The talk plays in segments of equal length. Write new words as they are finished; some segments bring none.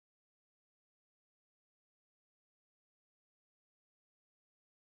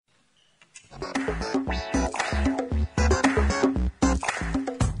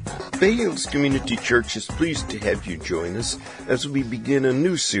Bay Hills Community Church is pleased to have you join us as we begin a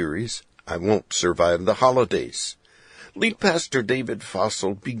new series, I Won't Survive the Holidays. Lead Pastor David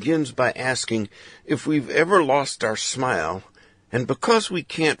Fossil begins by asking if we've ever lost our smile, and because we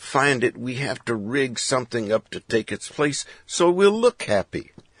can't find it, we have to rig something up to take its place so we'll look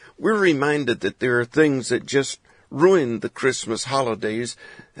happy. We're reminded that there are things that just ruin the Christmas holidays,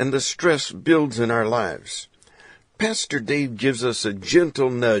 and the stress builds in our lives. Pastor Dave gives us a gentle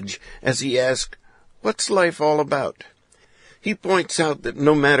nudge as he asks, what's life all about? He points out that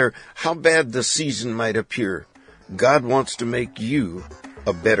no matter how bad the season might appear, God wants to make you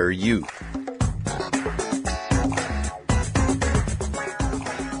a better you.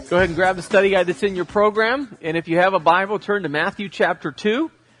 Go ahead and grab the study guide that's in your program. And if you have a Bible, turn to Matthew chapter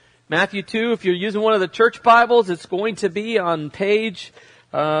 2. Matthew 2, if you're using one of the church Bibles, it's going to be on page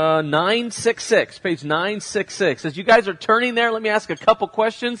 966, page 966. As you guys are turning there, let me ask a couple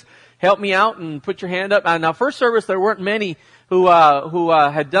questions. Help me out and put your hand up. Now, first service, there weren't many who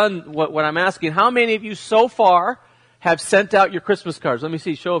had done what I'm asking. How many of you so far have sent out your Christmas cards? Let me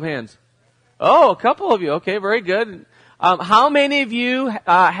see, show of hands. Oh, a couple of you. Okay, very good. How many of you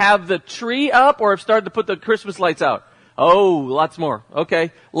have the tree up or have started to put the Christmas lights out? Oh, lots more.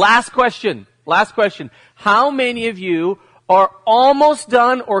 Okay. Last question. How many of you are almost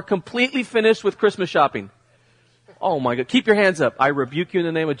done or completely finished with Christmas shopping? Oh my God. Keep your hands up. I rebuke you in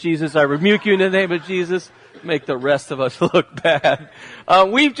the name of Jesus. I rebuke you in the name of Jesus. Make the rest of us look bad.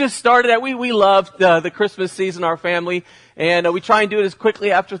 We've just started that. We love the Christmas season, our family. And we try and do it as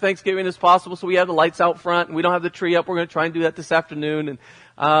quickly after Thanksgiving as possible. So we have the lights out front and we don't have the tree up. We're going to try and do that this afternoon. And,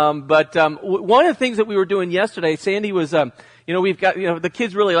 one of the things that we were doing yesterday, Sandy was, we've got, the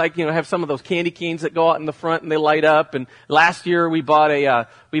kids really like, have some of those candy canes that go out in the front and they light up. And last year we bought a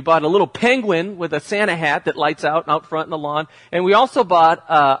little penguin with a Santa hat that lights out front in the lawn. And we also bought,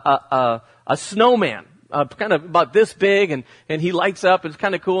 a snowman. Kind of about this big, and he lights up, and it's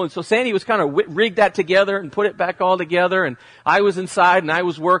kind of cool. And so Sandy was kind of rigged that together and put it back all together, and I was inside, and I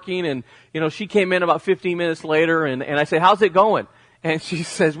was working, and, she came in about 15 minutes later, and I said, how's it going? And she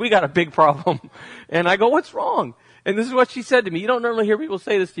says, we got a big problem. And I go, what's wrong? And this is what she said to me. You don't normally hear people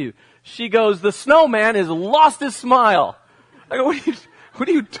say this to you. She goes, the snowman has lost his smile. I go, what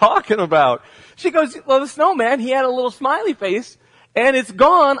are you talking about? She goes, well, the snowman, he had a little smiley face, and it's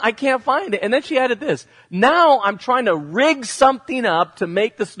gone. I can't find it. And then she added this. Now I'm trying to rig something up to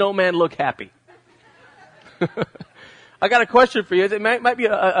make the snowman look happy. I got a question for you. It might be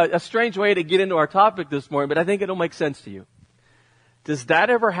a strange way to get into our topic this morning, but I think it'll make sense to you. Does that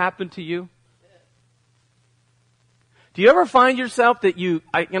ever happen to you? Do you ever find yourself that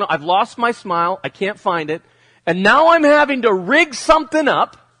I've lost my smile, I can't find it, and now I'm having to rig something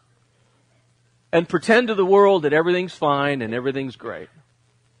up and pretend to the world that everything's fine and everything's great?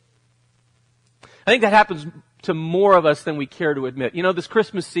 I think that happens to more of us than we care to admit. This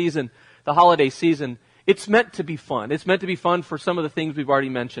Christmas season, the holiday season, it's meant to be fun. It's meant to be fun for some of the things we've already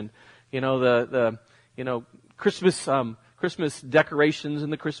mentioned. The Christmas decorations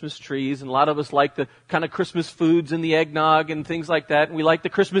and the Christmas trees, and a lot of us like the kind of Christmas foods and the eggnog and things like that. And we like the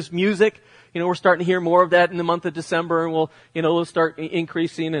Christmas music. We're starting to hear more of that in the month of December, and we'll start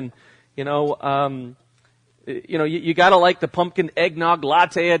increasing. And you gotta like the pumpkin eggnog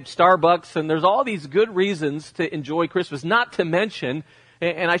latte at Starbucks, and there's all these good reasons to enjoy Christmas. Not to mention,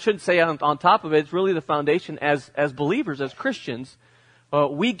 and I shouldn't say on top of it, it's really the foundation as believers, as Christians,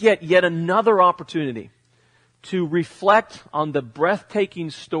 we get yet another opportunity to reflect on the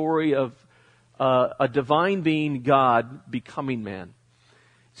breathtaking story of a divine being, God, becoming man.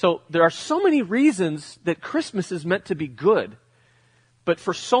 So there are so many reasons that Christmas is meant to be good. But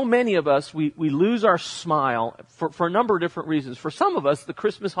for so many of us, we lose our smile for a number of different reasons. For some of us, the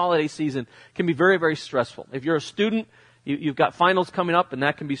Christmas holiday season can be very, very stressful. If you're a student, you've got finals coming up, and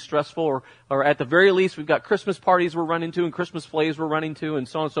that can be stressful. Or at the very least, we've got Christmas parties we're running to and Christmas plays we're running to and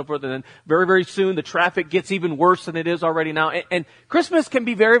so on and so forth. And then very, very soon, the traffic gets even worse than it is already now. And Christmas can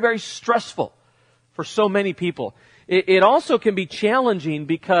be very, very stressful for so many people. It also can be challenging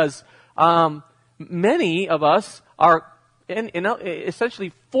because many of us are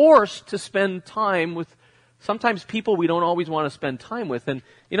essentially forced to spend time with sometimes people we don't always want to spend time with. And,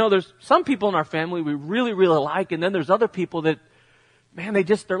 there's some people in our family we really, really like, and then there's other people that, man,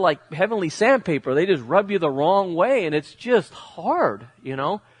 they're like heavenly sandpaper. They just rub you the wrong way, and it's just hard,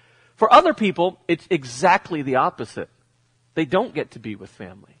 For other people, it's exactly the opposite. They don't get to be with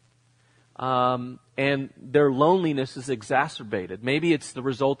family. And their loneliness is exacerbated. Maybe it's the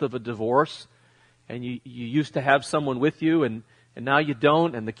result of a divorce, and you used to have someone with you, and and now you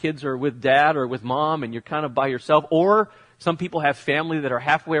don't, and the kids are with dad or with mom, and you're kind of by yourself. Or some people have family that are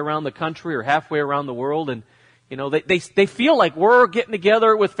halfway around the country or halfway around the world, and they feel like we're getting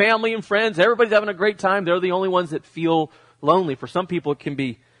together with family and friends. Everybody's having a great time. They're the only ones that feel lonely. For some people, it can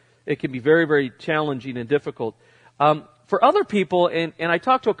be very, very challenging and difficult. For other people, and I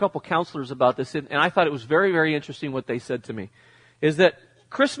talked to a couple counselors about this, and I thought it was very, very interesting what they said to me, is that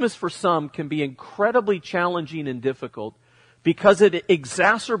Christmas for some can be incredibly challenging and difficult because it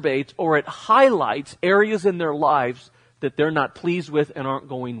exacerbates or it highlights areas in their lives that they're not pleased with and aren't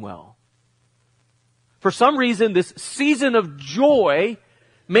going well. For some reason, this season of joy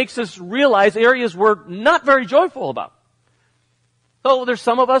makes us realize areas we're not very joyful about. So there's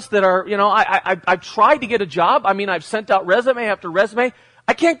some of us that are, I've tried to get a job. I mean, I've sent out resume after resume.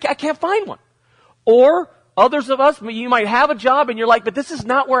 I can't find one. Or others of us, you might have a job and you're like, but this is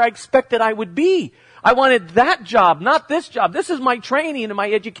not where I expected I would be. I wanted that job, not this job. This is my training and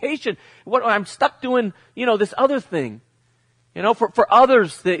my education. I'm stuck doing, this other thing. For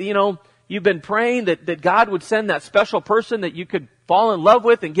others that, you've been praying that God would send that special person that you could fall in love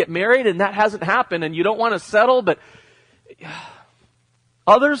with and get married, and that hasn't happened, and you don't want to settle, but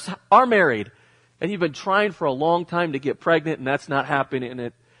others are married, and you've been trying for a long time to get pregnant, and that's not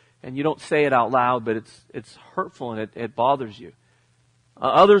happening, and you don't say it out loud, but it's hurtful and it bothers you.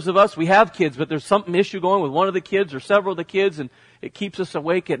 Others of us, we have kids, but there's some issue going with one of the kids or several of the kids, and it keeps us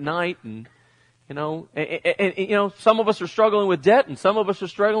awake at night, and some of us are struggling with debt, and some of us are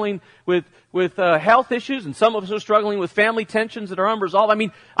struggling with health issues, and some of us are struggling with family tensions that are unresolved. I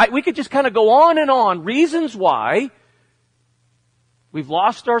mean, we could just kind of go on and on. Reasons why we've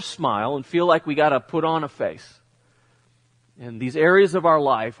lost our smile and feel like we got to put on a face. And these areas of our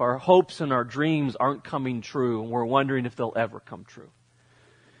life, our hopes and our dreams aren't coming true, and we're wondering if they'll ever come true.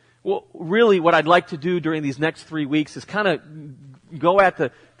 Well, really what I'd like to do during these next 3 weeks is kind of go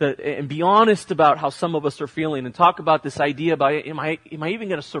at and be honest about how some of us are feeling and talk about this idea about, am I even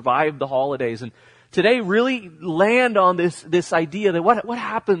going to survive the holidays? And today really land on this idea that what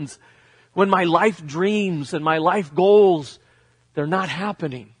happens when my life dreams and my life goals, they're not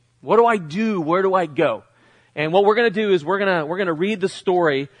happening? What do I do? Where do I go? And what we're going to do is we're going to read the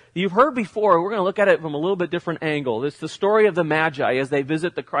story you've heard before. We're going to look at it from a little bit different angle. It's the story of the Magi as they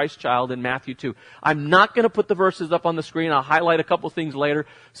visit the Christ child in Matthew 2. I'm not going to put the verses up on the screen. I'll highlight a couple things later.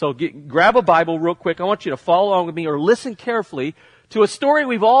 So grab a Bible real quick. I want you to follow along with me or listen carefully to a story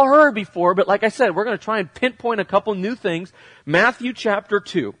we've all heard before. But like I said, we're going to try and pinpoint a couple new things. Matthew chapter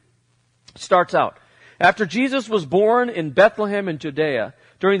 2 starts out. After Jesus was born in Bethlehem in Judea,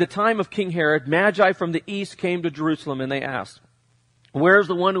 during the time of King Herod, Magi from the east came to Jerusalem, and they asked, "Where is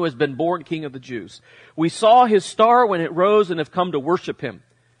the one who has been born King of the Jews? We saw his star when it rose and have come to worship him."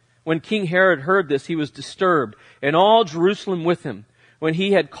 When King Herod heard this, he was disturbed, and all Jerusalem with him. When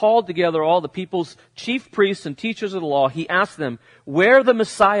he had called together all the people's chief priests and teachers of the law, he asked them where the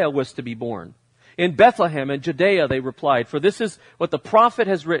Messiah was to be born. "In Bethlehem in Judea," they replied, "for this is what the prophet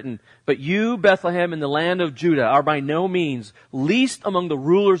has written. But you, Bethlehem, in the land of Judah, are by no means least among the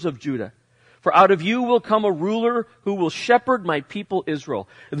rulers of Judah. For out of you will come a ruler who will shepherd my people Israel."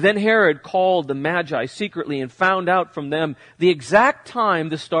 Then Herod called the Magi secretly and found out from them the exact time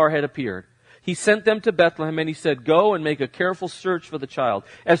the star had appeared. He sent them to Bethlehem, and he said, "Go and make a careful search for the child.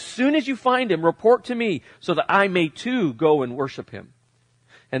 As soon as you find him, report to me, so that I may too go and worship him."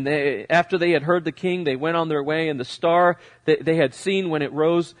 And after they had heard the king, they went on their way, and the star that they had seen when it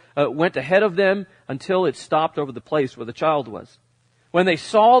rose went ahead of them until it stopped over the place where the child was. When they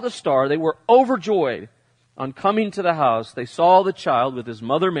saw the star, they were overjoyed. On coming to the house, they saw the child with his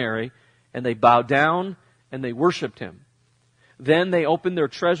mother Mary, and they bowed down and they worshipped him. Then they opened their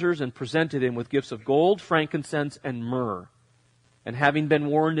treasures and presented him with gifts of gold, frankincense, and myrrh. And having been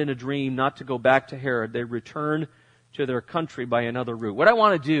warned in a dream not to go back to Herod, they returned to their country by another route. What I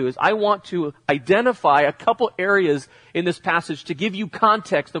want to do is I want to identify a couple areas in this passage to give you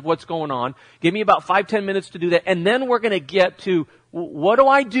context of what's going on. Give me about 5-10 minutes to do that. And then we're going to get to what do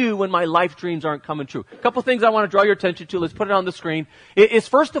I do when my life dreams aren't coming true? A couple things I want to draw your attention to. Let's put it on the screen. It's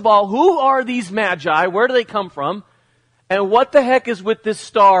first of all, who are these Magi? Where do they come from? And what the heck is with this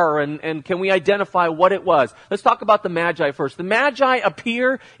star? And can we identify what it was? Let's talk about the Magi first. The Magi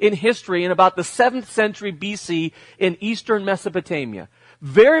appear in history in about the 7th century BC in eastern Mesopotamia.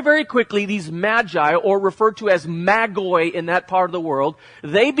 Very, very quickly, these Magi, or referred to as Magoi in that part of the world,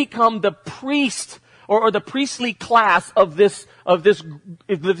 they become the priest or the priestly class of this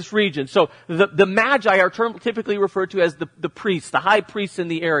region. So the Magi are typically referred to as the priests, the high priests in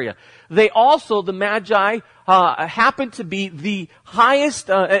the area. They also, the Magi, happen to be the highest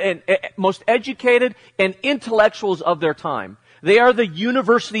and most educated and intellectuals of their time. They are the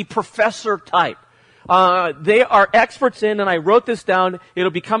university professor type. They are experts in, and I wrote this down,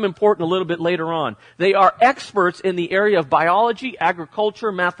 it'll become important a little bit later on. They are experts in the area of biology,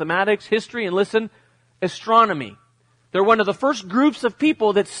 agriculture, mathematics, history, and listen, astronomy. They're one of the first groups of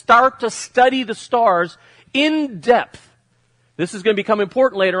people that start to study the stars in depth. This is going to become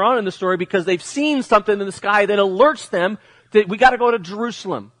important later on in the story because they've seen something in the sky that alerts them that we got to go to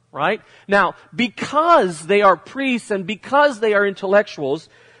Jerusalem, right? Now, because they are priests and because they are intellectuals,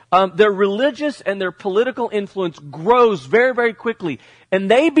 their religious and their political influence grows very, very quickly.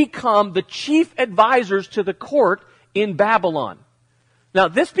 And they become the chief advisors to the court in Babylon. Now,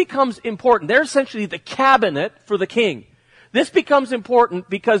 this becomes important. They're essentially the cabinet for the king. This becomes important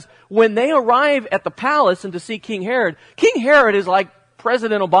because when they arrive at the palace and to see King Herod is like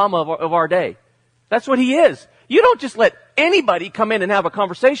President Obama of our day. That's what he is. You don't just let anybody come in and have a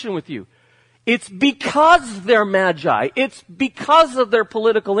conversation with you. It's because they're magi. It's because of their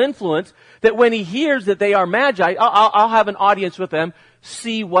political influence that when he hears that they are magi, I'll have an audience with them,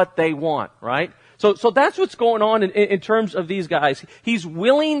 see what they want, right? So that's what's going on in terms of these guys. He's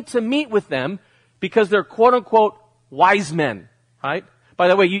willing to meet with them because they're quote unquote wise men, right? By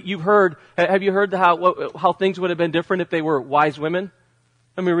the way, have you heard how things would have been different if they were wise women?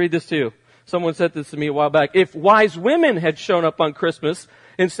 Let me read this to you. Someone said this to me a while back. If wise women had shown up on Christmas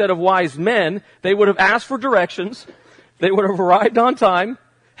instead of wise men, they would have asked for directions. They would have arrived on time,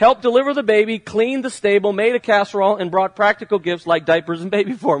 helped deliver the baby, cleaned the stable, made a casserole, and brought practical gifts like diapers and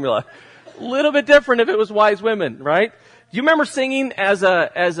baby formula. Little bit different if it was wise women, right? Do you remember singing as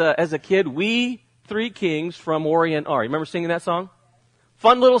a kid, We Three Kings from Orient Are? You remember singing that song?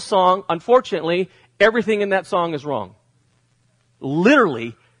 Fun little song. Unfortunately, everything in that song is wrong.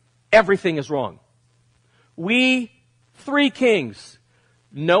 Literally, everything is wrong. We Three Kings.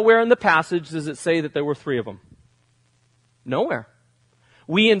 Nowhere in the passage does it say that there were three of them. Nowhere.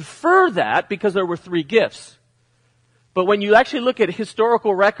 We infer that because there were three gifts. But when you actually look at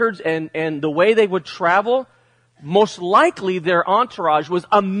historical records and the way they would travel, most likely their entourage was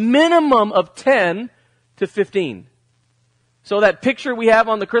a minimum of 10 to 15. So that picture we have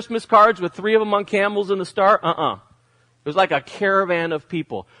on the Christmas cards with three of them on camels and the star, It was like a caravan of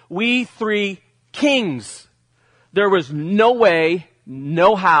people. We three kings. There was no way,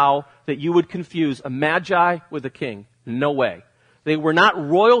 no how that you would confuse a magi with a king. No way. They were not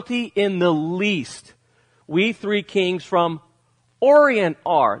royalty in the least. We three kings from Orient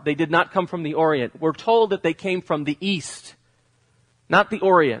are. They did not come from the Orient. We're told that they came from the East, not the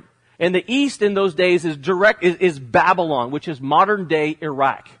Orient. And the East in those days is Babylon, which is modern day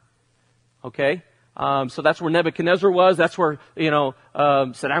Iraq. Okay? So that's where Nebuchadnezzar was. That's where,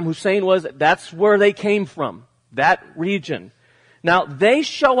 Saddam Hussein was. That's where they came from. That region. Now, they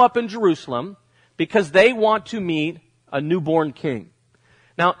show up in Jerusalem because they want to meet a newborn king.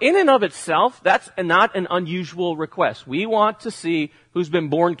 Now, in and of itself, that's not an unusual request. We want to see who's been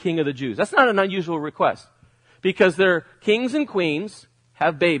born king of the Jews. That's not an unusual request. Because their kings and queens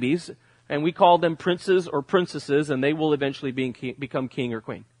have babies, and we call them princes or princesses, and they will eventually become king or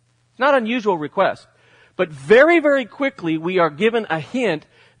queen. It's not an unusual request. But very, very quickly, we are given a hint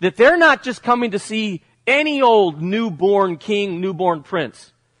that they're not just coming to see any old newborn king, newborn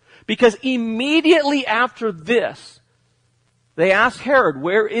prince. Because immediately after this, they ask Herod,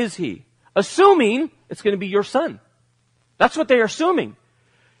 where is he? Assuming it's going to be your son. That's what they're assuming.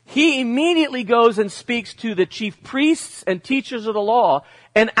 He immediately goes and speaks to the chief priests and teachers of the law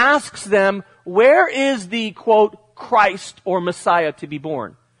and asks them, where is the, quote, Christ or Messiah to be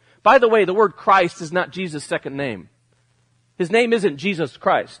born? By the way, the word Christ is not Jesus' second name. His name isn't Jesus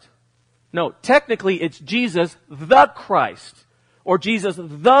Christ. No, technically it's Jesus the Christ. Or Jesus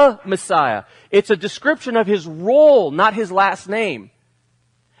the Messiah. It's a description of his role, not his last name.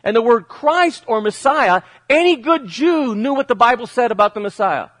 And the word Christ or Messiah, any good Jew knew what the Bible said about the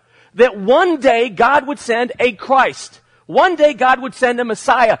Messiah. That one day God would send a Christ. One day God would send a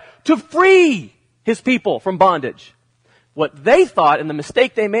Messiah to free his people from bondage. What they thought, and the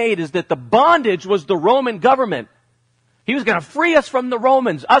mistake they made, is that the bondage was the Roman government. He was going to free us from the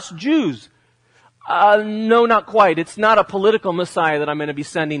Romans, us Jews. No, not quite. It's not a political Messiah that I'm going to be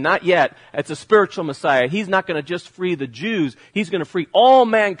sending. Not yet. It's a spiritual Messiah. He's not going to just free the Jews. He's going to free all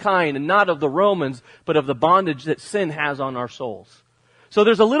mankind, and not of the Romans, but of the bondage that sin has on our souls. So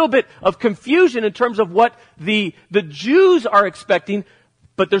there's a little bit of confusion in terms of what the Jews are expecting,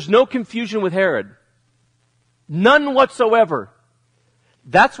 but there's no confusion with Herod. None whatsoever.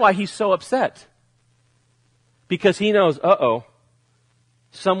 That's why he's so upset. Because he knows,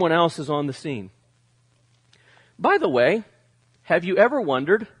 someone else is on the scene. By the way, have you ever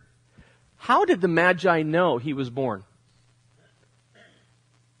wondered, how did the Magi know he was born?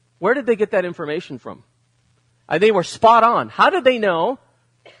 Where did they get that information from? They were spot on. How did they know?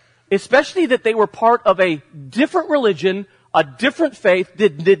 Especially that they were part of a different religion, a different faith,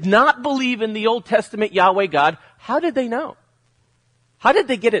 did not believe in the Old Testament Yahweh God. How did they know? How did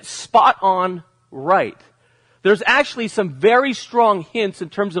they get it spot on right? There's actually some very strong hints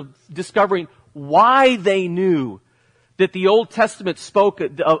in terms of discovering why they knew that the Old Testament spoke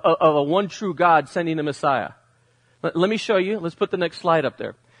of a one true God sending a Messiah. Let me show you. Let's put the next slide up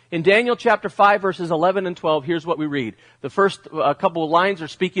there. In Daniel chapter 5, verses 11 and 12, here's what we read. The first couple of lines are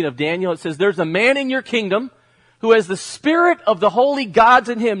speaking of Daniel. It says, there's a man in your kingdom who has the spirit of the holy gods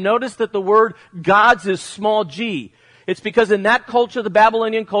in him. Notice that the word gods is small g. It's because in that culture, the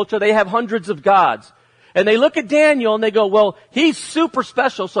Babylonian culture, they have hundreds of gods. And they look at Daniel and they go, well, he's super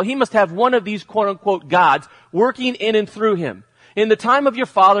special, so he must have one of these quote-unquote gods working in and through him. In the time of your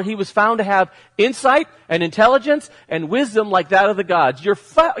father, he was found to have insight and intelligence and wisdom like that of the gods. Your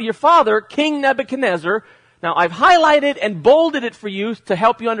father, King Nebuchadnezzar, now I've highlighted and bolded it for you to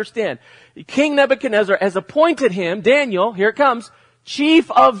help you understand. King Nebuchadnezzar has appointed him, Daniel, here it comes, chief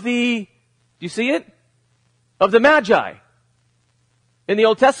of the, do you see it? Of the Magi. In the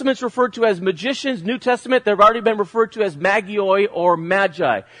Old Testament, it's referred to as magicians. New Testament, they've already been referred to as magioi or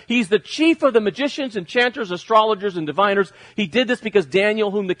magi. He's the chief of the magicians, enchanters, astrologers, and diviners. He did this because Daniel,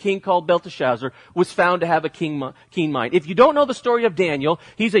 whom the king called Belteshazzar, was found to have a keen mind. If you don't know the story of Daniel,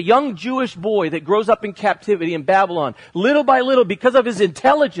 he's a young Jewish boy that grows up in captivity in Babylon. Little by little, because of his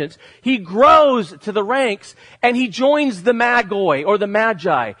intelligence, he grows to the ranks and he joins the magoi or the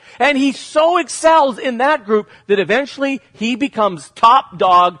magi. And he so excels in that group that eventually he becomes top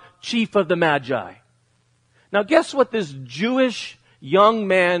dog, chief of the Magi. Now guess what this Jewish young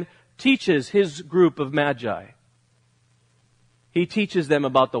man teaches his group of Magi? He teaches them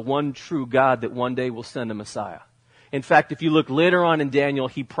about the one true God that one day will send a Messiah. In fact, if you look later on in Daniel,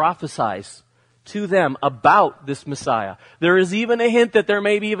 he prophesies to them about this Messiah. There is even a hint that there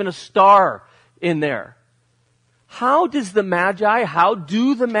may be even a star in there. How do the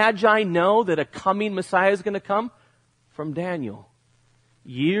Magi know that a coming Messiah is going to come? From Daniel.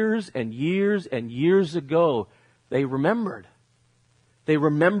 Years and years and years ago, they remembered. They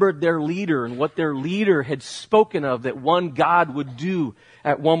remembered their leader and what their leader had spoken of that one God would do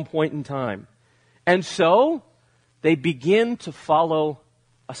at one point in time. And so, they begin to follow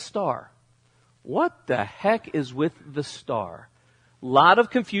a star. What the heck is with the star? A lot of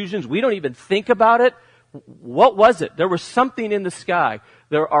confusions. We don't even think about it. What was it? There was something in the sky.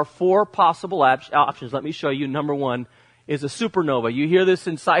 There are 4 possible options. Let me show you. Number 1 is a supernova. You hear this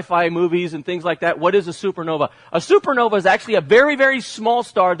in sci-fi movies and things like that. What is a supernova? A supernova is actually a very, very small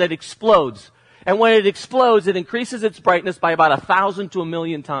star that explodes. And when it explodes, it increases its brightness by about 1,000 to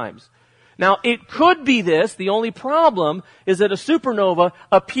 1,000,000 times. Now, it could be this. The only problem is that a supernova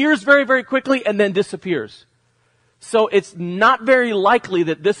appears very, very quickly and then disappears. So it's not very likely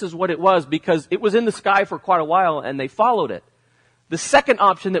that this is what it was because it was in the sky for quite a while and they followed it. The second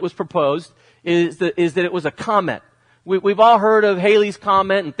option that was proposed is that it was a comet. We've all heard of Halley's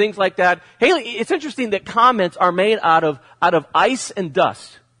Comet and things like that. It's interesting that comets are made out of ice and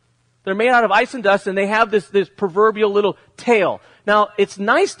dust. They're made out of ice and dust and they have this proverbial little tail. Now, it's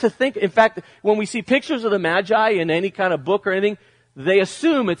nice to think, in fact, when we see pictures of the Magi in any kind of book or anything, they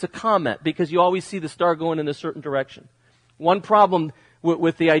assume it's a comet because you always see the star going in a certain direction. One problem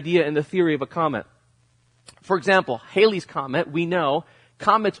with the idea and the theory of a comet. For example, Halley's Comet, we know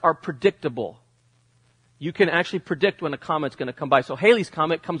comets are predictable. You can actually predict when a comet's going to come by. So Halley's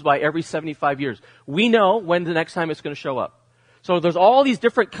Comet comes by every 75 years. We know when the next time it's going to show up. So there's all these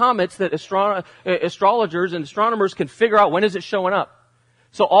different comets that astrologers and astronomers can figure out when is it showing up.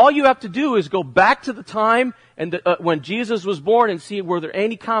 So all you have to do is go back to the time and when Jesus was born and see were there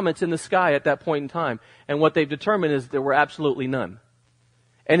any comets in the sky at that point in time. And what they've determined is there were absolutely none.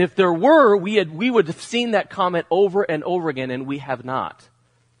 And if there were, we would have seen that comet over and over again, and we have not.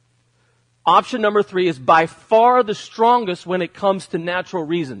 Option number 3 is by far the strongest when it comes to natural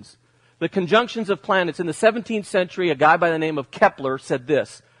reasons. The conjunctions of planets. In the 17th century, a guy by the name of Kepler said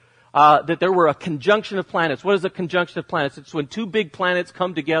this, that there were a conjunction of planets. What is a conjunction of planets? It's when 2 big planets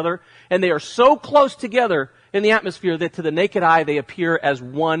come together, and they are so close together in the atmosphere that to the naked eye they appear as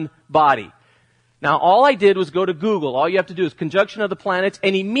one body. Now, all I did was go to Google. All you have to do is conjunction of the planets,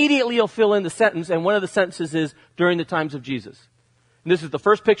 and immediately you'll fill in the sentence, and one of the sentences is, during the times of Jesus. And this is the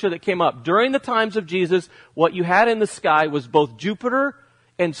first picture that came up. During the times of Jesus, what you had in the sky was both Jupiter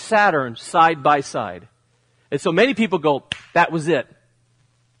and Saturn side by side. And so many people go, that was it.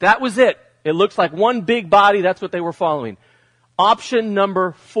 That was it. It looks like one big body. That's what they were following. Option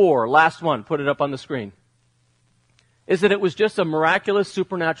number 4, last one. Put it up on the screen. is that it was just a miraculous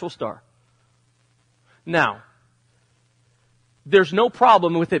supernatural star. Now, there's no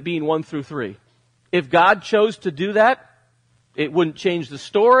problem with it being 1 through 3. If God chose to do that, it wouldn't change the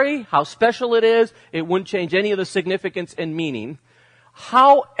story, how special it is. It wouldn't change any of the significance and meaning.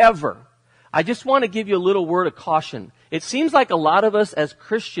 However, I just want to give you a little word of caution. It seems like a lot of us as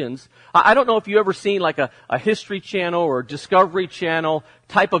Christians, I don't know if you've ever seen like a History Channel or Discovery Channel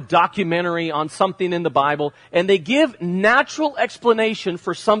type of documentary on something in the Bible, and they give natural explanation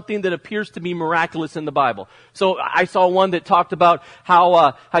for something that appears to be miraculous in the Bible. So I saw one that talked about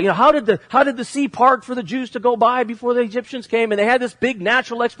how did the sea part for the Jews to go by before the Egyptians came, and they had this big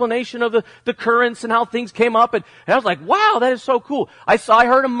natural explanation of the currents and how things came up, and I was like, wow, that is so cool. I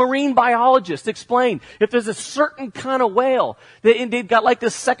heard a marine biologist explain if there's a certain kind of whale that they've got like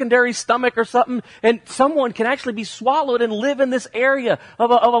this secondary stomach or something, and someone can actually be swallowed and live in this area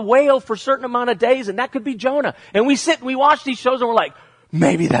of a whale for a certain amount of days, and that could be Jonah. And we sit and we watch these shows and we're like,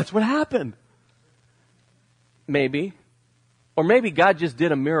 maybe that's what happened. Maybe. Or maybe God just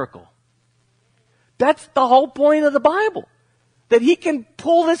did a miracle. That's the whole point of the Bible. That He can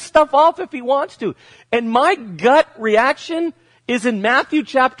pull this stuff off if He wants to. And my gut reaction is in Matthew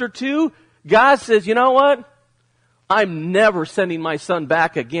chapter 2, God says, you know what? I'm never sending my son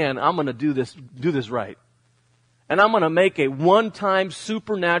back again. I'm going to do this right. And I'm going to make a one-time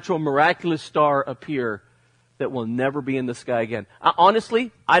supernatural miraculous star appear that will never be in the sky again.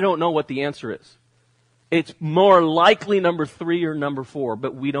 Honestly, I don't know what the answer is. It's more likely number 3 or number 4,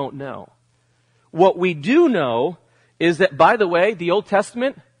 but we don't know. What we do know is that, by the way, the Old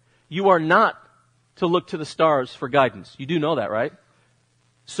Testament, you are not to look to the stars for guidance. You do know that, right?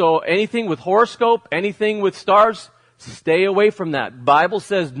 So anything with horoscope, anything with stars, stay away from that. Bible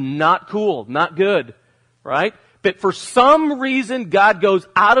says not cool, not good, right? But for some reason, God goes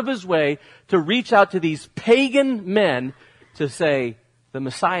out of His way to reach out to these pagan men to say, the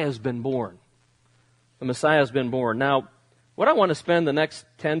Messiah has been born. The Messiah has been born. Now, what I want to spend the next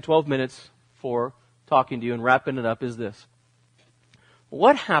 10, 12 minutes for talking to you and wrapping it up is this.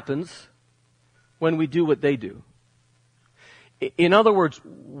 What happens when we do what they do? In other words,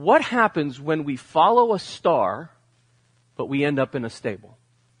 what happens when we follow a star, but we end up in a stable?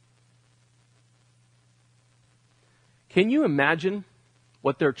 Can you imagine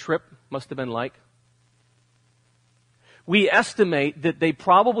what their trip must have been like? We estimate that they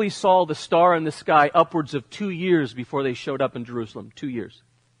probably saw the star in the sky upwards of 2 years before they showed up in Jerusalem. 2 years.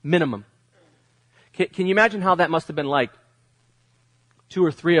 Minimum. Can you imagine how that must have been like? 2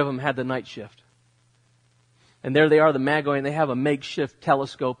 or 3 of them had the night shift. And there they are, the Magi, and they have a makeshift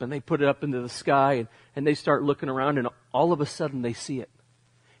telescope, and they put it up into the sky, and they start looking around, and all of a sudden they see it.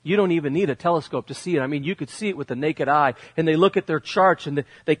 You don't even need a telescope to see it. I mean, you could see it with the naked eye, and they look at their charts, and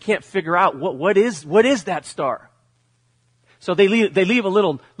they can't figure out what is that star. So they leave a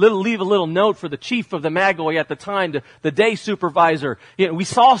little note for the chief of the Magi at the time, the day supervisor. You know, we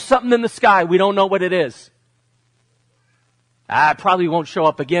saw something in the sky. We don't know what it is. It probably won't show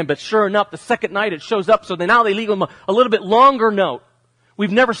up again, but sure enough, the second night it shows up. So now they leave them a little bit longer note.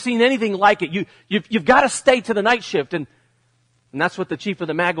 We've never seen anything like it. You've got to stay to the night shift, and that's what the chief of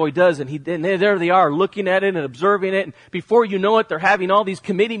the Magi does. And there they are, looking at it and observing it. And before you know it, they're having all these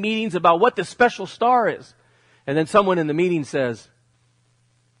committee meetings about what this special star is. And then someone in the meeting says,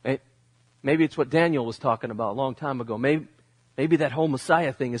 maybe it's what Daniel was talking about a long time ago. Maybe that whole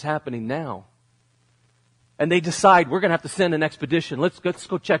Messiah thing is happening now. And they decide, we're going to have to send an expedition. Let's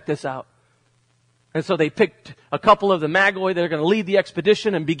go check this out. And so they picked a couple of the Magi that are going to lead the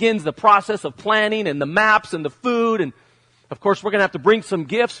expedition, and begins the process of planning and the maps and the food. And of course, we're going to have to bring some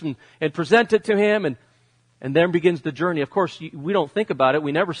gifts and present it to him. And then begins the journey. Of course, we don't think about it.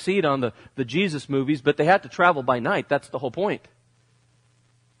 We never see it on the Jesus movies, but they had to travel by night. That's the whole point.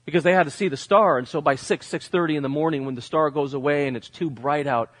 Because they had to see the star. And so by 6:30 in the morning, when the star goes away and it's too bright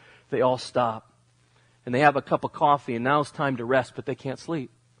out, they all stop. And they have a cup of coffee, and now it's time to rest, but they can't sleep.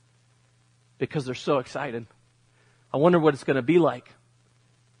 Because they're so excited. I wonder what it's going to be like.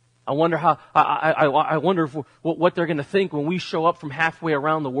 I wonder what they're going to think when we show up from halfway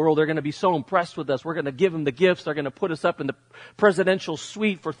around the world. They're going to be so impressed with us. We're going to give them the gifts. They're going to put us up in the presidential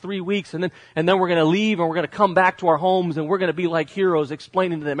suite for 3 weeks, and then we're going to leave, and we're going to come back to our homes, and we're going to be like heroes,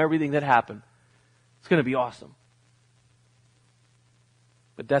 explaining to them everything that happened. It's going to be awesome.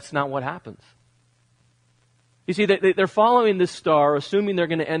 But that's not what happens. You see, they're following this star, assuming they're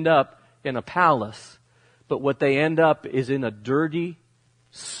going to end up in a palace, but what they end up is in a dirty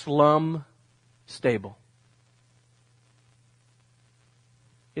slum stable.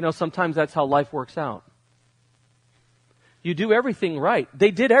 You know, sometimes that's how life works out. You do everything right.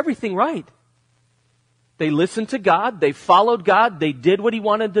 They did everything right. They listened to God. They followed God. They did what He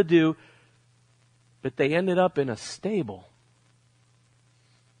wanted to do. But they ended up in a stable.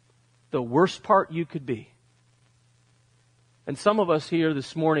 The worst part you could be. And some of us here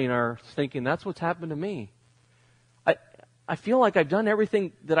this morning are thinking, that's what's happened to me. I feel like I've done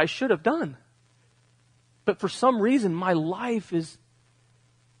everything that I should have done. But for some reason, my life it's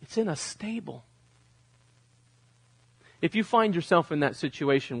in a stable. If you find yourself in that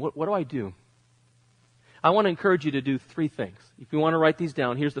situation, what do I do? I want to encourage you to do 3 things. If you want to write these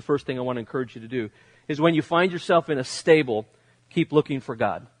down, here's the first thing I want to encourage you to do, is when you find yourself in a stable, keep looking for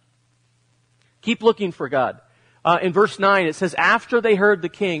God. Keep looking for God. In verse 9, it says, after they heard the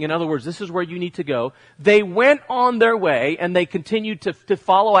king, in other words, this is where you need to go, they went on their way and they continued to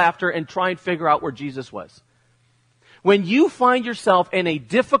follow after and try and figure out where Jesus was. When you find yourself in a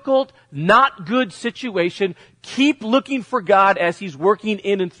difficult, not good situation, keep looking for God as He's working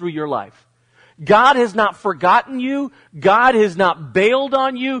in and through your life. God has not forgotten you. God has not bailed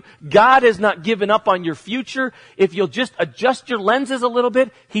on you. God has not given up on your future. If you'll just adjust your lenses a little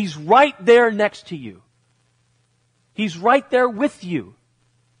bit, He's right there next to you. He's right there with you.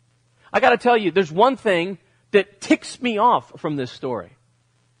 I got to tell you, there's one thing that ticks me off from this story.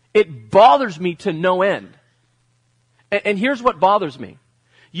 It bothers me to no end. And here's what bothers me.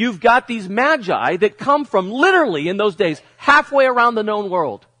 You've got these magi that come from literally in those days halfway around the known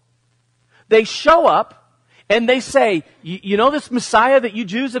world. They show up and they say, you know this Messiah that you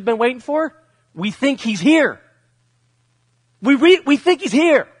Jews have been waiting for? We think He's here. We think He's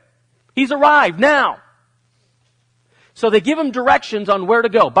here. He's arrived now. So they give Him directions on where to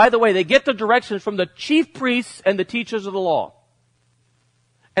go. By the way, they get the directions from the chief priests and the teachers of the law.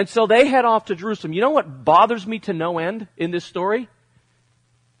 And so they head off to Jerusalem. You know what bothers me to no end in this story?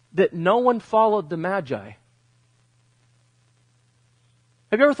 That no one followed the Magi.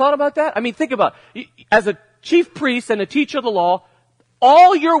 Have you ever thought about that? I mean, think about it. As a chief priest and a teacher of the law,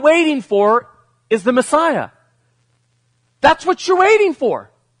 all you're waiting for is the Messiah. That's what you're waiting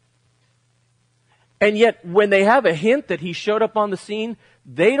for. And yet, when they have a hint that He showed up on the scene,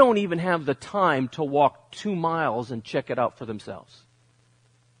 they don't even have the time to walk 2 miles and check it out for themselves.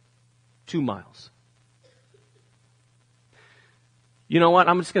 2 miles. You know what?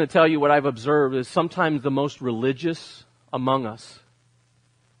 I'm just going to tell you what I've observed is sometimes the most religious among us,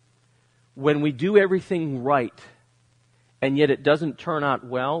 when we do everything right, and yet it doesn't turn out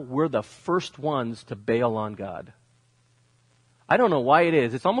well, we're the first ones to bail on God. I don't know why it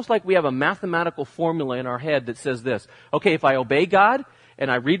is. It's almost like we have a mathematical formula in our head that says this. Okay, if I obey God,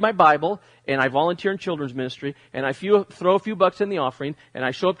 and I read my Bible, and I volunteer in children's ministry, and I throw a few bucks in the offering, and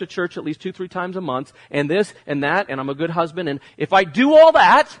I show up to church at least 2-3 times a month, and this and that, and I'm a good husband, and if I do all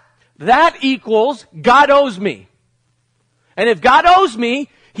that, that equals God owes me. And if God owes me,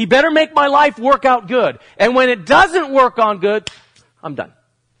 He better make my life work out good. And when it doesn't work on good, I'm done.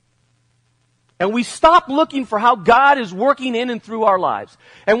 And we stop looking for how God is working in and through our lives.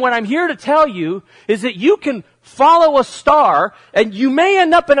 And what I'm here to tell you is that you can follow a star and you may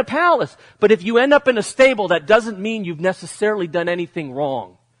end up in a palace. But if you end up in a stable, that doesn't mean you've necessarily done anything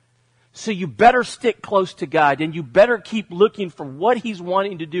wrong. So you better stick close to God and you better keep looking for what He's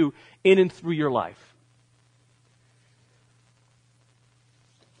wanting to do in and through your life.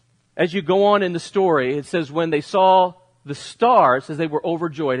 As you go on in the story, it says when they saw the star, it says they were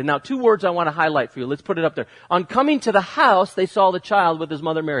overjoyed. And now 2 words I want to highlight for you. Let's put it up there. On coming to the house, they saw the child with His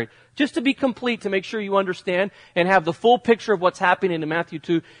mother Mary. Just to be complete, to make sure you understand and have the full picture of what's happening in Matthew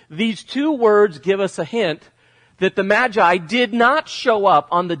 2, these 2 words give us a hint that the Magi did not show up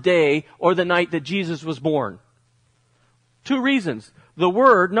on the day or the night that Jesus was born. 2 reasons. The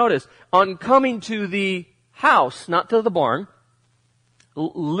word, notice, on coming to the house, not to the barn.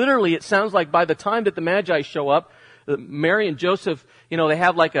 Literally, it sounds like by the time that the Magi show up, Mary and Joseph, they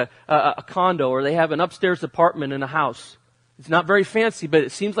have like a condo or they have an upstairs apartment in a house. It's not very fancy, but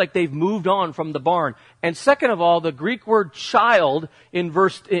it seems like they've moved on from the barn. And second of all, the Greek word child in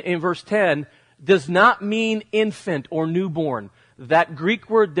verse 10 does not mean infant or newborn. That Greek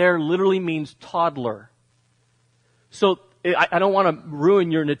word there literally means toddler. So I don't want to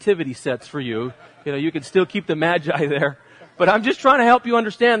ruin your nativity sets for you. You can still keep the Magi there. But I'm just trying to help you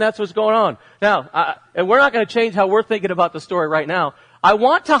understand that's what's going on. Now, and we're not going to change how we're thinking about the story right now. I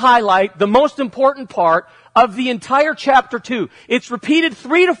want to highlight the most important part of the entire chapter 2. It's repeated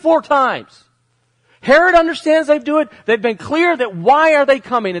 3 to 4 times. Herod understands they've been clear that why are they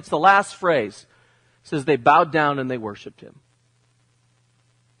coming? It's the last phrase. It says they bowed down and they worshiped Him.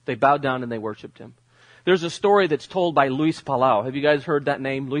 They bowed down and they worshiped Him. There's a story that's told by Luis Palau. Have you guys heard that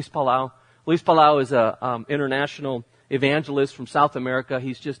name, Luis Palau? Luis Palau is a international evangelist from South America.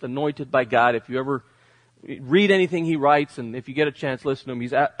 He's just anointed by God. If you ever read anything he writes, and if you get a chance, listen to him.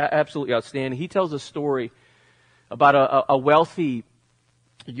 He's absolutely outstanding. He tells a story about a wealthy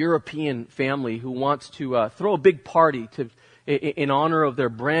European family who wants to throw a big party in honor of their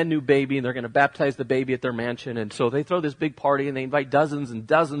brand new baby, and they're going to baptize the baby at their mansion. And so they throw this big party, and they invite dozens and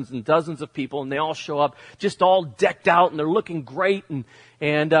dozens and dozens of people, and they all show up just all decked out, and they're looking great, and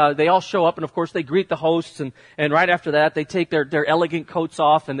they all show up, and of course they greet the hosts, and right after that they take their elegant coats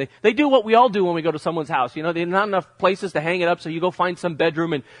off, and they do what we all do when we go to someone's house. You know, there's not enough places to hang it up, so you go find some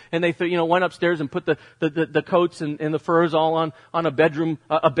bedroom, and they went upstairs and put the coats and the furs all on a bedroom,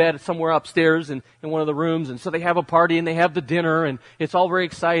 a bed somewhere upstairs in one of the rooms, and so they have a party, and they have the dinner, and it's all very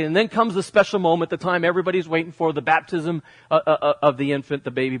exciting. And then comes the special moment, the time everybody's waiting for, the baptism of the infant,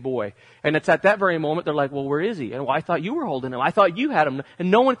 the baby boy. And it's at that very moment they're like, well, where is he? And well, I thought you were holding him. I thought you had him. And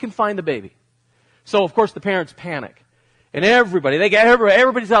no one can find the baby. So, of course, the parents panic. And everybody's got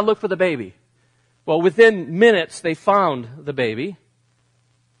to look for the baby. Well, within minutes, they found the baby,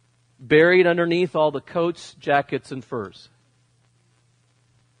 buried underneath all the coats, jackets, and furs.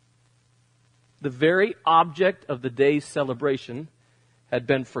 The very object of the day's celebration had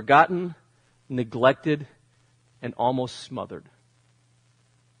been forgotten, neglected, and almost smothered.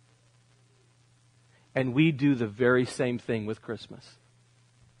 And we do the very same thing with Christmas.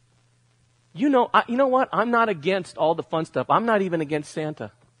 You know what? I'm not against all the fun stuff. I'm not even against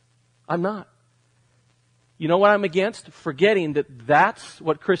Santa. I'm not. You know what I'm against? Forgetting that that's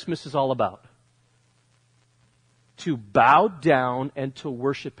what Christmas is all about. To bow down and to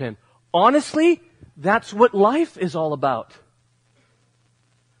worship Him. Honestly, that's what life is all about.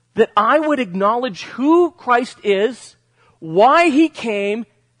 That I would acknowledge who Christ is, why He came,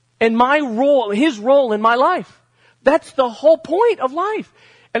 and His role in my life. That's the whole point of life.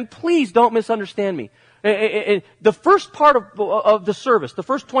 And please don't misunderstand me. The first part of the service, the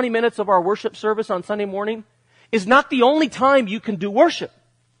first 20 minutes of our worship service on Sunday morning, is not the only time you can do worship.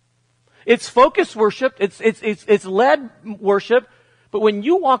 It's focused worship, it's led worship, but when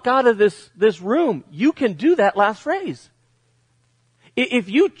you walk out of this room, you can do that last phrase. If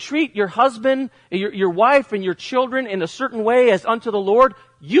you treat your husband, your wife, and your children in a certain way as unto the Lord,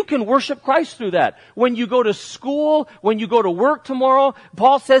 you can worship Christ through that. When you go to school, when you go to work tomorrow,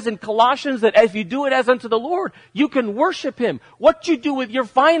 Paul says in Colossians that if you do it as unto the Lord, you can worship Him. What you do with your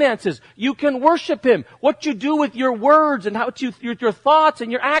finances, you can worship Him. What you do with your words and your thoughts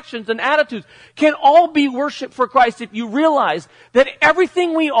and your actions and attitudes can all be worship for Christ if you realize that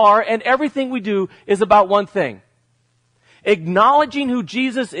everything we are and everything we do is about one thing. Acknowledging who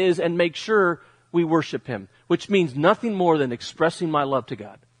Jesus is and make sure we worship Him, which means nothing more than expressing my love to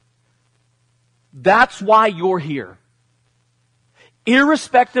God. That's why you're here.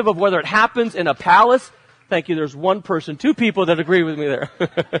 Irrespective of whether it happens in a palace. Thank you, there's one person, two people that agree with me there.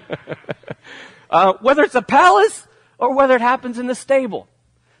 Whether it's a palace or whether it happens in the stable.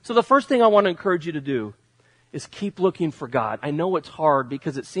 So the first thing I want to encourage you to do is keep looking for God. I know it's hard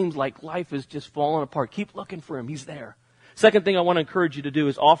because it seems like life is just falling apart. Keep looking for Him. He's there. Second thing I want to encourage you to do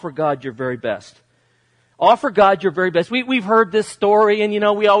is offer God your very best. Offer God your very best. We've heard this story, and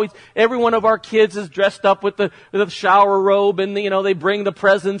every one of our kids is dressed up with the shower robe, and they bring the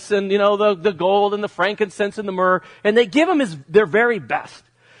presents, and the gold and the frankincense and the myrrh, and they give Him their very best.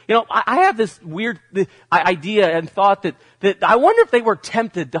 I have this weird idea and thought that I wonder if they were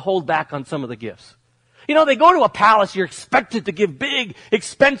tempted to hold back on some of the gifts. They go to a palace, you're expected to give big,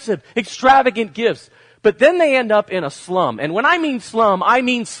 expensive, extravagant gifts. But then they end up in a slum. And when I mean slum, I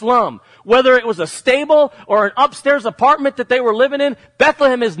mean slum. Whether it was a stable or an upstairs apartment that they were living in,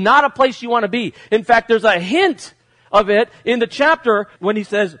 Bethlehem is not a place you want to be. In fact, there's a hint of it in the chapter when he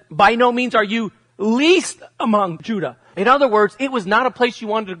says, by no means are you least among Judah. In other words, it was not a place you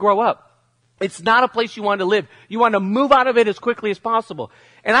wanted to grow up. It's not a place you wanted to live. You want to move out of it as quickly as possible.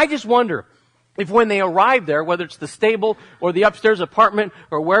 And I just wonder if when they arrived there, whether it's the stable or the upstairs apartment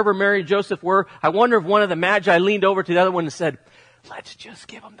or wherever Mary and Joseph were, I wonder if one of the magi leaned over to the other one and said, let's just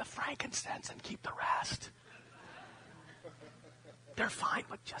give them the frankincense and keep the rest. They're fine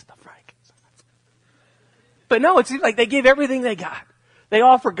with just the frankincense. But no, it seems like they gave everything they got. They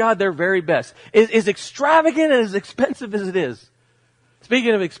offer God their very best. As extravagant and as expensive as it is.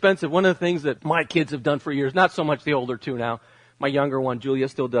 Speaking of expensive, one of the things that my kids have done for years, not so much the older two now, my younger one, Julia,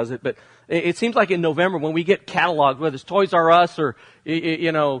 still does it. But it seems like in November when we get catalogs, whether it's Toys R Us or,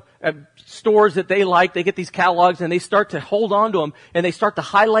 stores that they like, they get these catalogs and they start to hold on to them and they start to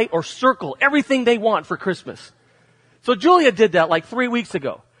highlight or circle everything they want for Christmas. So Julia did that like 3 weeks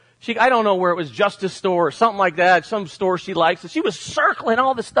ago. I don't know where it was, Justice Store or something like that, some store she likes. And she was circling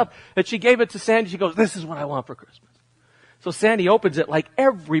all this stuff and she gave it to Sandy. She goes, this is what I want for Christmas. So Sandy opens it, like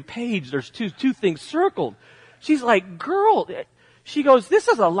every page, there's two things circled. She's like, girl, she goes, this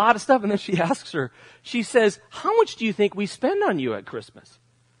is a lot of stuff. And then she asks her, she says, how much do you think we spend on you at Christmas?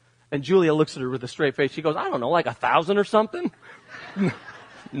 And Julia looks at her with a straight face. She goes, I don't know, like 1,000 or something?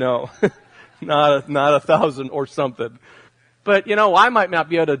 No, not 1,000 or something. But, I might not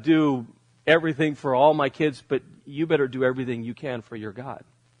be able to do everything for all my kids, but you better do everything you can for your God.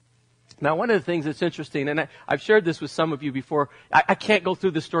 Now, one of the things that's interesting, and I've shared this with some of you before, I can't go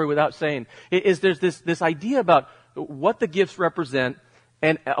through this story without saying, is there's this idea about what the gifts represent.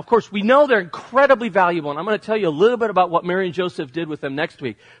 And of course, we know they're incredibly valuable, and I'm going to tell you a little bit about what Mary and Joseph did with them next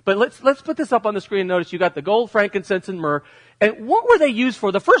week. But let's put this up on the screen and notice you got the gold, frankincense, and myrrh. And what were they used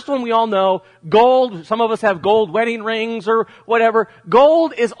for? The first one we all know, gold. Some of us have gold wedding rings or whatever.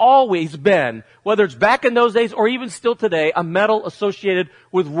 Gold has always been, whether it's back in those days or even still today, a metal associated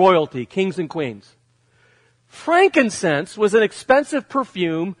with royalty, kings and queens. Frankincense was an expensive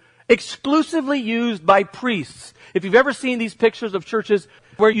perfume exclusively used by priests. If you've ever seen these pictures of churches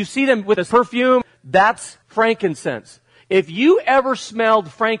where you see them with a perfume, that's frankincense. If you ever smelled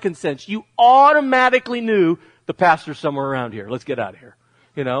frankincense, you automatically knew the pastor's somewhere around here. Let's get out of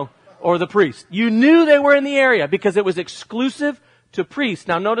here. Or the priest. You knew they were in the area because it was exclusive to priests.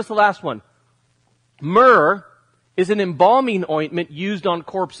 Now notice the last one. Myrrh is an embalming ointment used on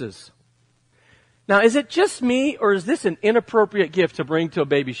corpses. Now, is it just me, or is this an inappropriate gift to bring to a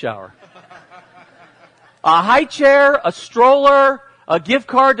baby shower? A high chair, a stroller, a gift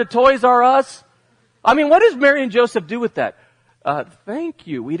card to Toys R Us? I mean, what does Mary and Joseph do with that? Thank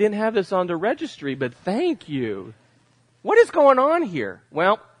you. We didn't have this on the registry, but thank you. What is going on here?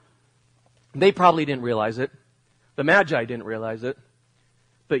 Well, they probably didn't realize it. The Magi didn't realize it.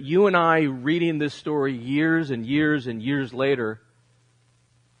 But you and I, reading this story years and years and years later,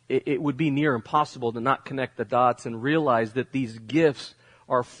 it would be near impossible to not connect the dots and realize that these gifts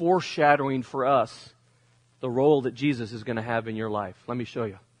are foreshadowing for us the role that Jesus is going to have in your life. Let me show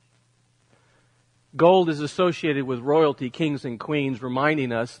you. Gold is associated with royalty, kings and queens,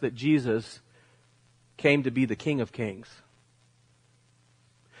 reminding us that Jesus came to be the King of Kings.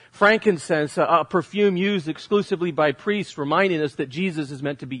 Frankincense, a perfume used exclusively by priests, reminding us that Jesus is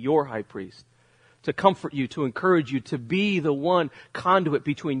meant to be your high priest, to comfort you, to encourage you, to be the one conduit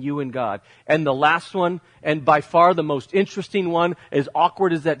between you and God. And the last one, and by far the most interesting one, as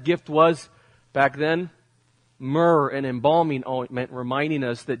awkward as that gift was back then, myrrh, an embalming ointment, reminding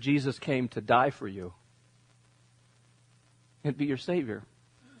us that Jesus came to die for you and be your Savior.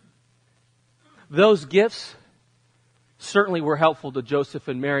 Those gifts certainly were helpful to Joseph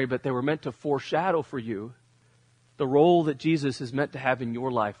and Mary, but they were meant to foreshadow for you the role that Jesus is meant to have in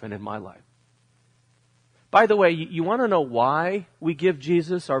your life and in my life. By the way, you want to know why we give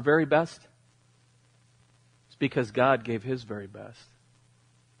Jesus our very best? It's because God gave His very best.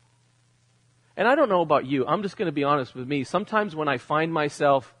 And I don't know about you. I'm just going to be honest with me. Sometimes when I find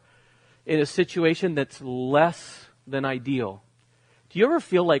myself in a situation that's less than ideal, do you ever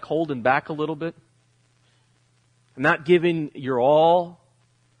feel like holding back a little bit? Not giving your all?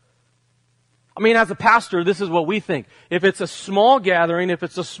 I mean, as a pastor, this is what we think. If it's a small gathering, if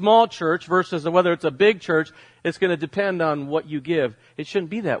it's a small church versus whether it's a big church, it's going to depend on what you give. It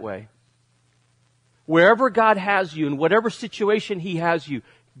shouldn't be that way. Wherever God has you, in whatever situation He has you,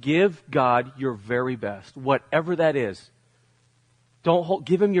 give God your very best, whatever that is.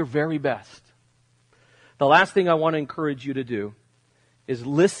 Give Him your very best. The last thing I want to encourage you to do is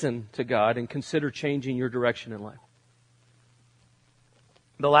listen to God and consider changing your direction in life.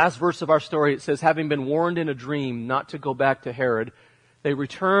 The last verse of our story, it says, having been warned in a dream not to go back to Herod, they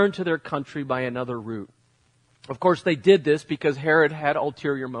returned to their country by another route. Of course, they did this because Herod had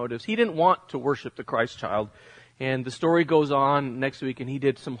ulterior motives. He didn't want to worship the Christ child. And the story goes on next week, and he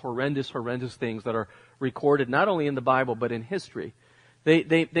did some horrendous things that are recorded not only in the Bible, but in history.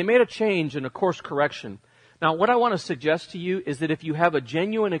 They made a change and a course correction. Now, what I want to suggest to you is that if you have a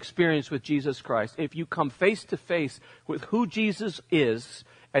genuine experience with Jesus Christ, if you come face to face with who Jesus is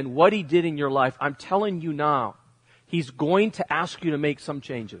and what He did in your life, I'm telling you now, He's going to ask you to make some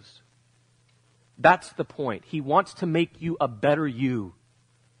changes. That's the point. He wants to make you a better you.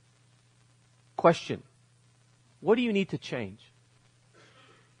 Question. What do you need to change?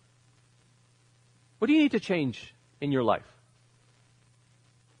 What do you need to change in your life?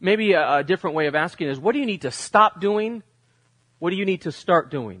 Maybe a different way of asking is, what do you need to stop doing? What do you need to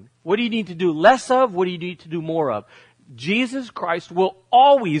start doing? What do you need to do less of? What do you need to do more of? Jesus Christ will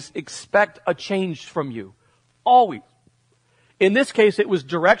always expect a change from you. Always. In this case, it was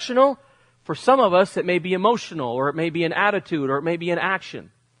directional. For some of us, it may be emotional, or it may be an attitude, or it may be an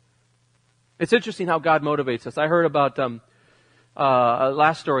action. It's interesting how God motivates us. I heard about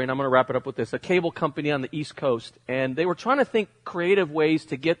last story, and I'm going to wrap it up with this. A cable company on the East Coast, and they were trying to think creative ways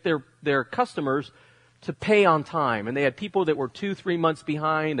to get their customers to pay on time. And they had people that were 2-3 months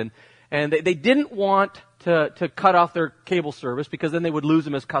behind, and they didn't want to cut off their cable service because then they would lose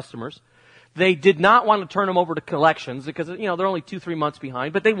them as customers. They did not want to turn them over to collections because, they're only 2-3 months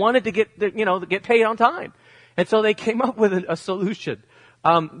behind, but they wanted to get paid on time. And so they came up with a solution.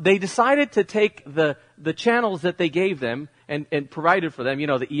 They decided to take the channels that they gave them and provided for them, the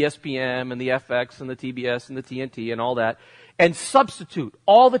ESPN and the FX and the TBS and the TNT and all that, and substitute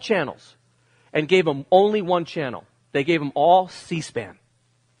all the channels and gave them only one channel. They gave them all C-SPAN.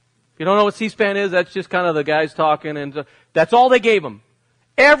 If you don't know what C-SPAN is, that's just kind of the guys talking, and that's all they gave them.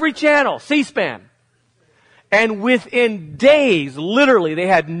 Every channel, C-SPAN. And within days, literally, they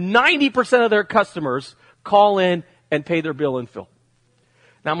had 90% of their customers call in and pay their bill in full.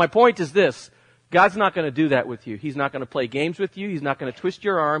 Now, my point is this. God's not going to do that with you. He's not going to play games with you. He's not going to twist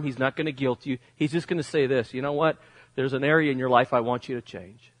your arm. He's not going to guilt you. He's just going to say this. You know what? There's an area in your life I want you to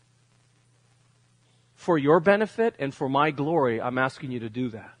change. For your benefit and for my glory, I'm asking you to do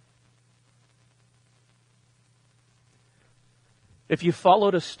that. If you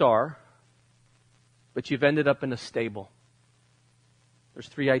followed a star, but you've ended up in a stable, there's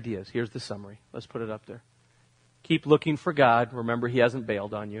 3 ideas. Here's the summary. Let's put it up there. Keep looking for God. Remember, He hasn't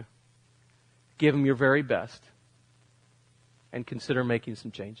bailed on you. Give Him your very best. And consider making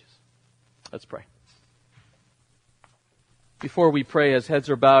some changes. Let's pray. Before we pray, as heads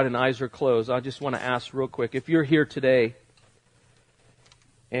are bowed and eyes are closed, I just want to ask real quick, if you're here today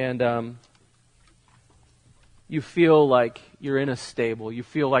and you feel like you're in a stable, you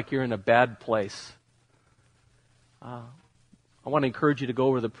feel like you're in a bad place, I want to encourage you to go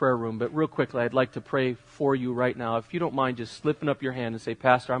over to the prayer room, but real quickly, I'd like to pray for you right now. If you don't mind just slipping up your hand and say,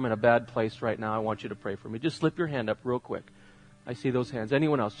 Pastor, I'm in a bad place right now. I want you to pray for me. Just slip your hand up real quick. I see those hands.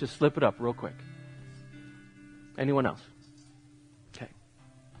 Anyone else? Just slip it up real quick. Anyone else? Okay.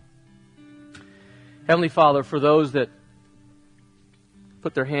 Heavenly Father, for those that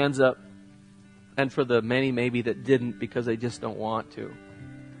put their hands up, and for the many maybe that didn't because they just don't want to,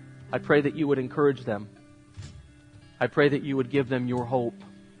 I pray that you would encourage them. I pray that you would give them your hope.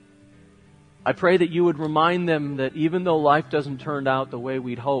 I pray that you would remind them that even though life doesn't turn out the way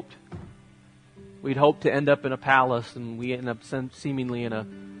we'd hoped to end up in a palace and we end up seemingly in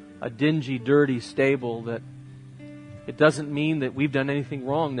a dingy, dirty stable, that it doesn't mean that we've done anything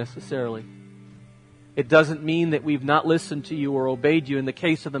wrong necessarily. It doesn't mean that we've not listened to you or obeyed you. In the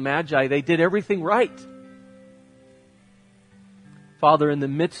case of the Magi, they did everything right. Father, in the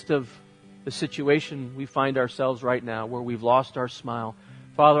midst of the situation we find ourselves right now, where we've lost our smile,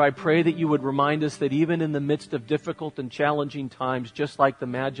 Father, I pray that you would remind us that even in the midst of difficult and challenging times, just like the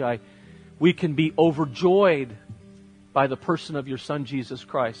Magi, we can be overjoyed by the person of your Son, Jesus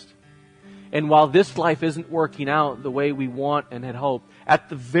Christ. And while this life isn't working out the way we want and had hoped, at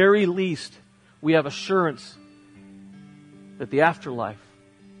the very least, we have assurance that the afterlife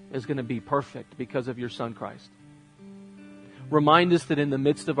is going to be perfect because of your Son, Christ. Remind us that in the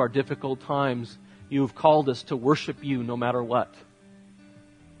midst of our difficult times, you have called us to worship you no matter what.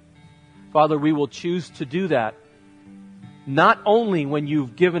 Father, we will choose to do that not only when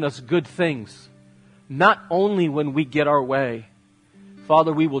you've given us good things, not only when we get our way.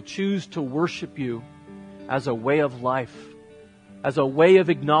 Father, we will choose to worship you as a way of life, as a way of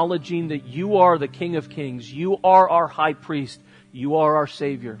acknowledging that you are the King of Kings, you are our high priest, you are our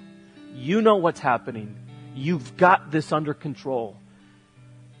Savior. You know what's happening. You've got this under control.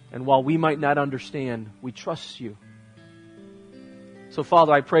 And while we might not understand, we trust you. So,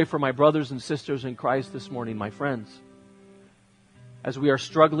 Father, I pray for my brothers and sisters in Christ this morning, my friends. As we are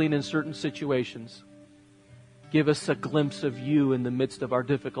struggling in certain situations, give us a glimpse of you in the midst of our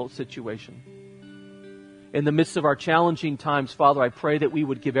difficult situation. In the midst of our challenging times, Father, I pray that we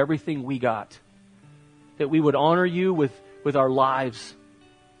would give everything we got. That we would honor you with our lives.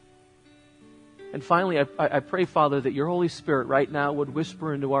 And finally, I pray, Father, that your Holy Spirit right now would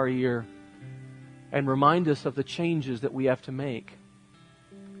whisper into our ear and remind us of the changes that we have to make.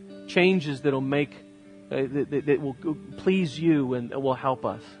 Changes that will make, that will please you and will help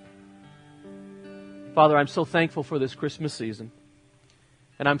us. Father, I'm so thankful for this Christmas season.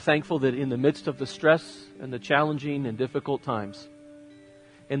 And I'm thankful that in the midst of the stress and the challenging and difficult times,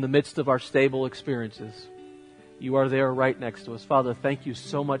 in the midst of our stable experiences, you are there right next to us. Father, thank you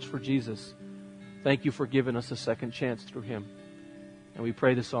so much for Jesus. Thank you for giving us a second chance through Him. And we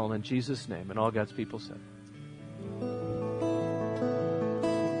pray this all in Jesus' name. And all God's people said.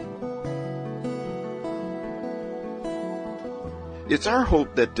 It's our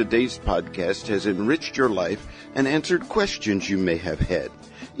hope that today's podcast has enriched your life and answered questions you may have had.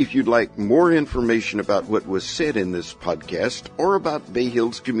 If you'd like more information about what was said in this podcast or about Bay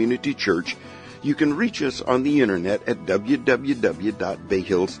Hills Community Church, you can reach us on the internet at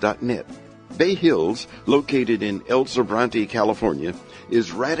www.bayhills.net. Bay Hills, located in El Sobrante, California,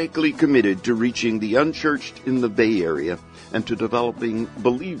 is radically committed to reaching the unchurched in the Bay Area and to developing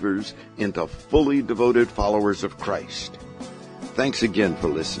believers into fully devoted followers of Christ. Thanks again for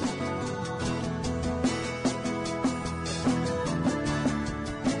listening.